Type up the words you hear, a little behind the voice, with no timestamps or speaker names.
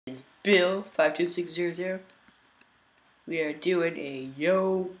Is Bill 52600. We are doing a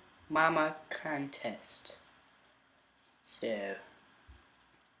Yo Mama contest. So let's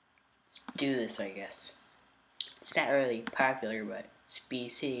do this, I guess. It's not really popular, but it's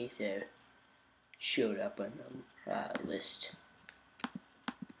BC, so showed up on the list.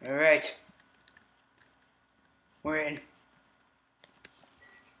 Alright. We're in.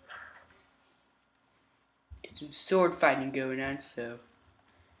 Get some sword fighting going on, so.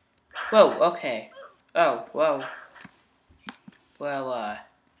 Whoa, okay. Oh, whoa. Well,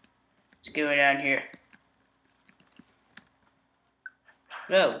 what's going on here?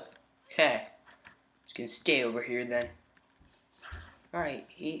 Oh, okay. Just gonna stay over here then. Alright,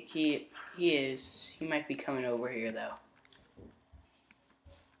 he might be coming over here though.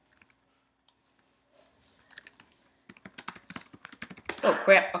 Oh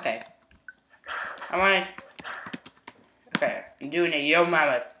crap, okay. Okay, I'm doing a Yo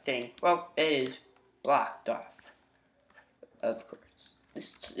Mama thing. Well, it is blocked off. Of course.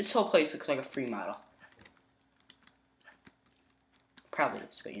 This whole place looks like a free model. Probably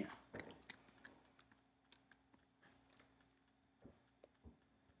is, but you know.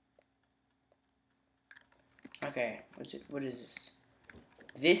 Okay, what is this?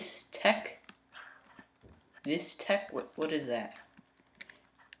 This tech? This tech? What is that?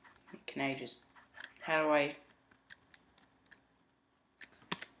 Can I just, how do I?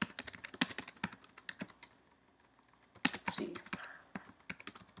 Let's see.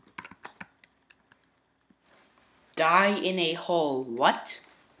 Die in a hole. What?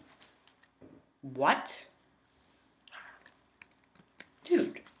 What?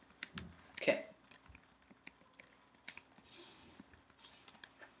 Dude. Okay.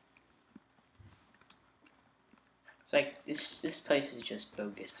 It's like, this place is just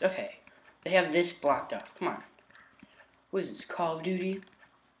bogus. Okay. They have this blocked off. Come on. What is this, Call of Duty?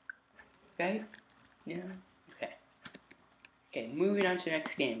 Right? No? Okay. Okay, moving on to the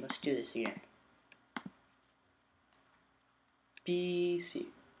next game. Let's do this again. BC.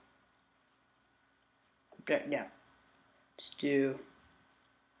 Right now. Let's do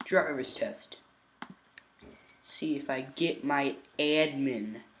driver's test. See if I get my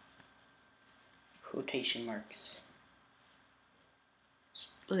admin. Quotation marks.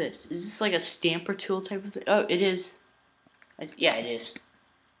 Look at this. Is this like a stamper tool type of thing? Oh, it is. Yeah, it is.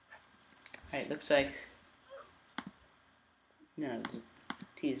 Alright, looks like. No,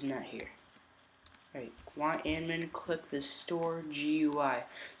 he is not here. Alright, want admin, click the store GUI.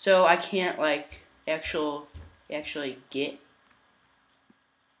 So I can't like actually get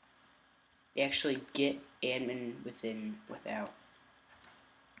admin without.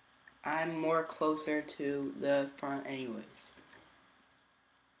 I'm more closer to the front anyways.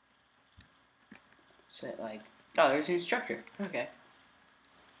 So like, oh, there's an instructor. Okay.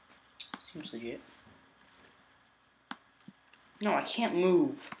 Seems legit. No, I can't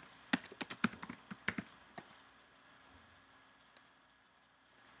move.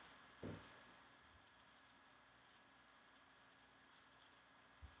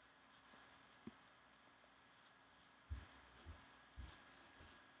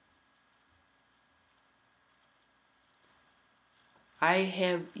 I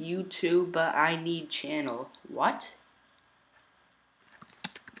have YouTube, but I need channel. What?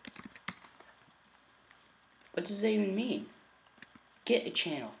 What does that even mean? Get a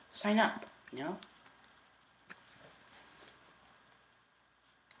channel. Sign up, you know?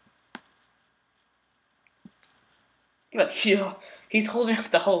 Look, he's holding up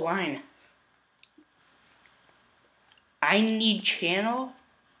the whole line. I need channel?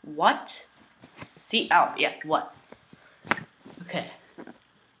 What? See? Oh, yeah, what? Okay.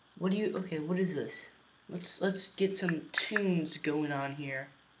 What is this? Let's get some tunes going on here.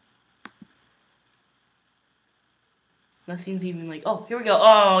 Nothing's even like, oh, here we go.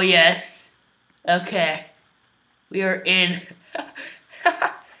 Oh, yes. Okay. We are in.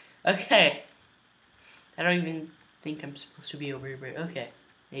 Okay. I don't even think I'm supposed to be over here, but okay.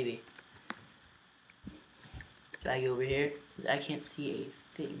 Maybe. So I go over here? I can't see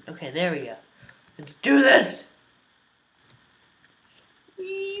a thing. Okay, there we go. Let's do this!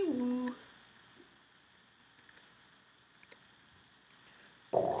 Wee-woo.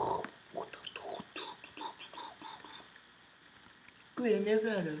 Grand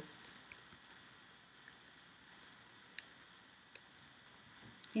Nevada.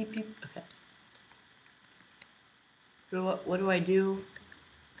 Beep beep. Okay. What do I do?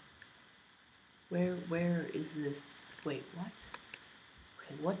 Where is this? Wait, what?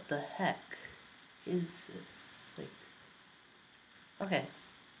 Okay, what the heck is this? Like, okay.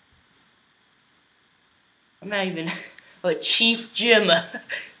 I'm not even Oh, Chief Jim.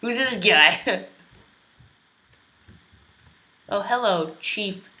 Who's this guy? Oh, hello,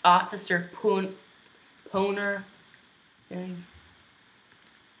 Chief Officer Poner.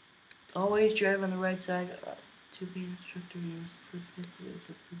 Always drive on the right side. To be an instructor, you must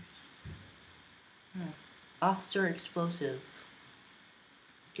Officer Explosive.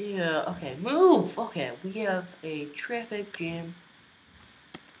 Yeah, okay, move! Okay, we have a traffic jam.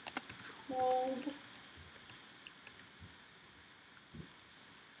 Hold.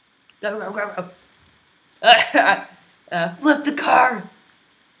 Go. Flip the car!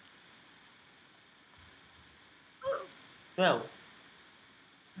 Oh.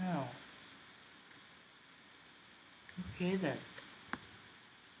 Oh. Okay then.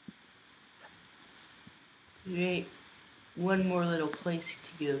 Great. One more little place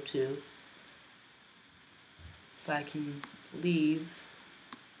to go to. If I can leave.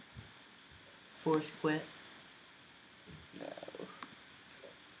 Force quit. No.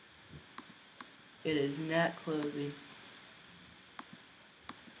 It is not closing.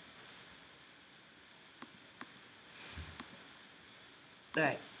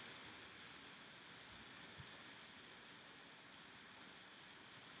 Alright.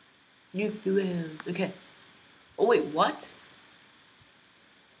 Nuke the wheels. Okay. Oh wait, what?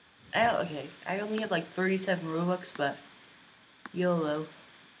 Okay. I only have like 37 Robux, but YOLO.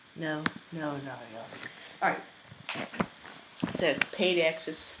 No. Alright. So it's paid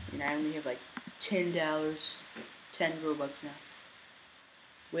access, and I only have like $10, 10 Robux now.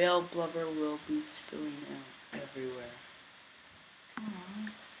 Whale blubber will be spilling out everywhere. Aww.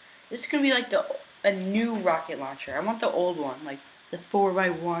 This is gonna be like a new rocket launcher. I want the old one, like the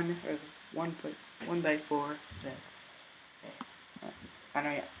 4x1 or 1x4. I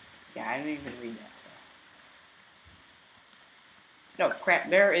don't. Yeah, I didn't even read that. So. Oh crap!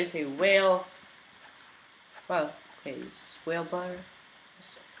 There is a whale. Well, okay, is this whale blubber?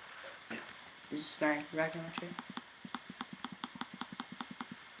 Is this my rocket launcher?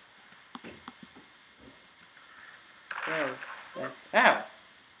 Whoa. Ow!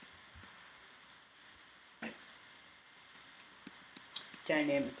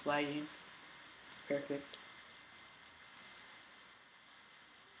 Dynamic lighting. Perfect.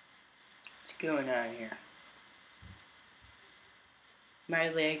 What's going on here? Am I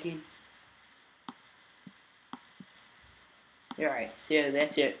lagging? Alright, so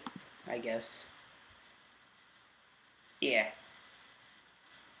that's it, I guess. Yeah.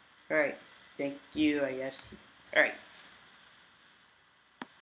 Alright, thank you, I guess. Alright.